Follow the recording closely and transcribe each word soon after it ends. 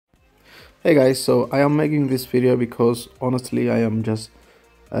Hey guys, so I am making this video because honestly I am just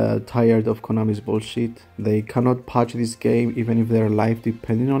tired of Konami's bullshit. They cannot patch this game even if their life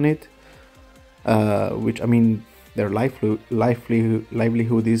depending on it, which I mean their livelihood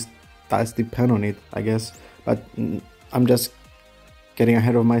does depend on it, I guess, but I'm just getting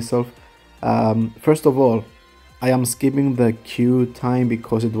ahead of myself. First of all, I am skipping the queue time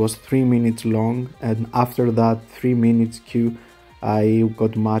because it was 3 minutes long, and after that 3 minutes queue I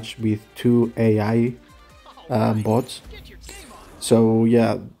got matched with 2 AI bots. So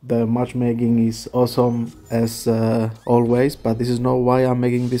yeah, the matchmaking is awesome as always, but this is not why I'm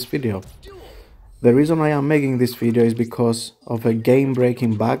making this video. The reason I am making this video is because of a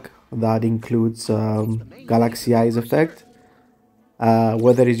game-breaking bug that includes Galaxy Eyes effect.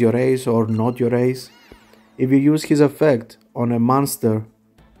 Whether it's your ace or not your ace, if you use his effect on a monster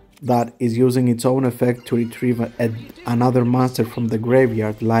that is using its own effect to retrieve another monster from the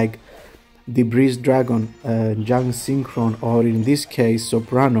graveyard, like Debris Dragon, Young Synchron, or in this case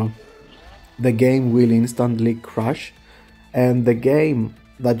Soprano, the game will instantly crash, and the game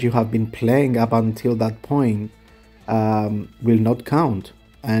that you have been playing up until that point will not count,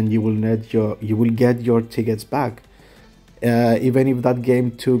 and you will get your tickets back, even if that game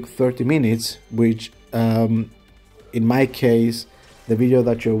took 30 minutes, which in my case, the video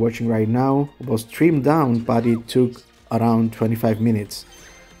that you're watching right now was trimmed down, but it took around 25 minutes.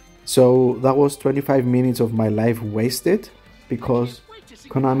 So that was 25 minutes of my life wasted because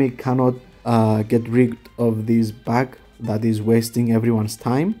Konami cannot get rid of this bug that is wasting everyone's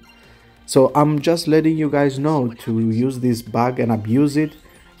time. So I'm just letting you guys know to use this bug and abuse it.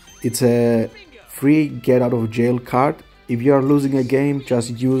 It's a free get out of jail card. If you are losing a game,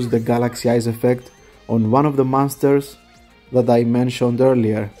 just use the Galaxy Eyes effect on one of the monsters that I mentioned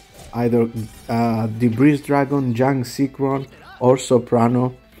earlier, either Debris Dragon, Young Synchron, or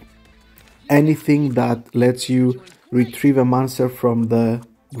Soprano. Anything that lets you retrieve a monster from the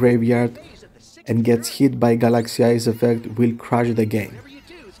graveyard and gets hit by Galaxy Eyes effect will crash the game.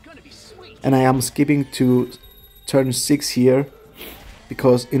 And I am skipping to turn 6 here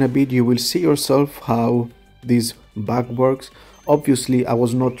because in a bit you will see yourself how this bug works. Obviously I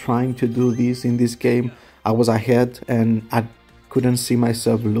was not trying to do this in this game. I was ahead and I couldn't see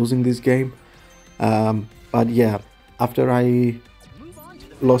myself losing this game, but yeah, after I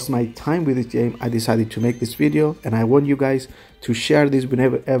lost my time with this game, I decided to make this video, and I want you guys to share this with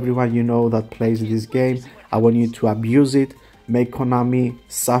everyone you know that plays this game. I want you to abuse it, make Konami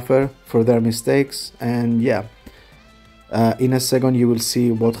suffer for their mistakes, and yeah, in a second you will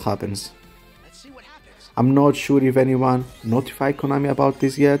see what happens. I'm not sure if anyone notified Konami about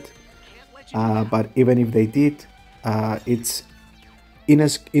this yet, but even if they did, it's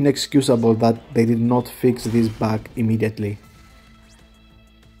inexcusable that they did not fix this bug immediately.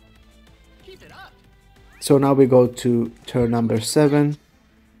 So now we go to turn number 7.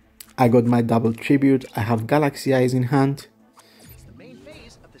 I got my double tribute. I have Galaxy Eyes in hand. The main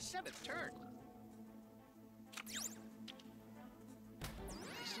phase of the 7th turn.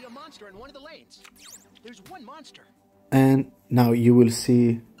 I see a monster in one of the lanes. There's one monster. And now you will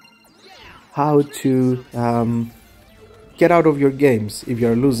see how to get out of your games if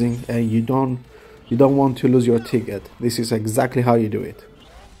you're losing and you don't want to lose your ticket. This is exactly how you do it.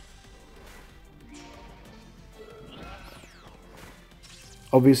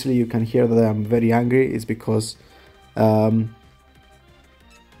 Obviously you can hear that I'm very angry. It's because I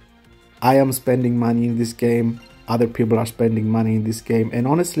am spending money in this game, other people are spending money in this game, and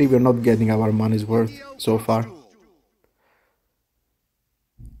honestly we're not getting our money's worth so far.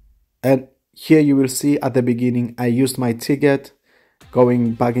 And here you will see at the beginning I used my ticket,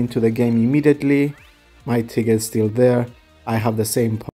 going back into the game immediately. My ticket's still there. I have the same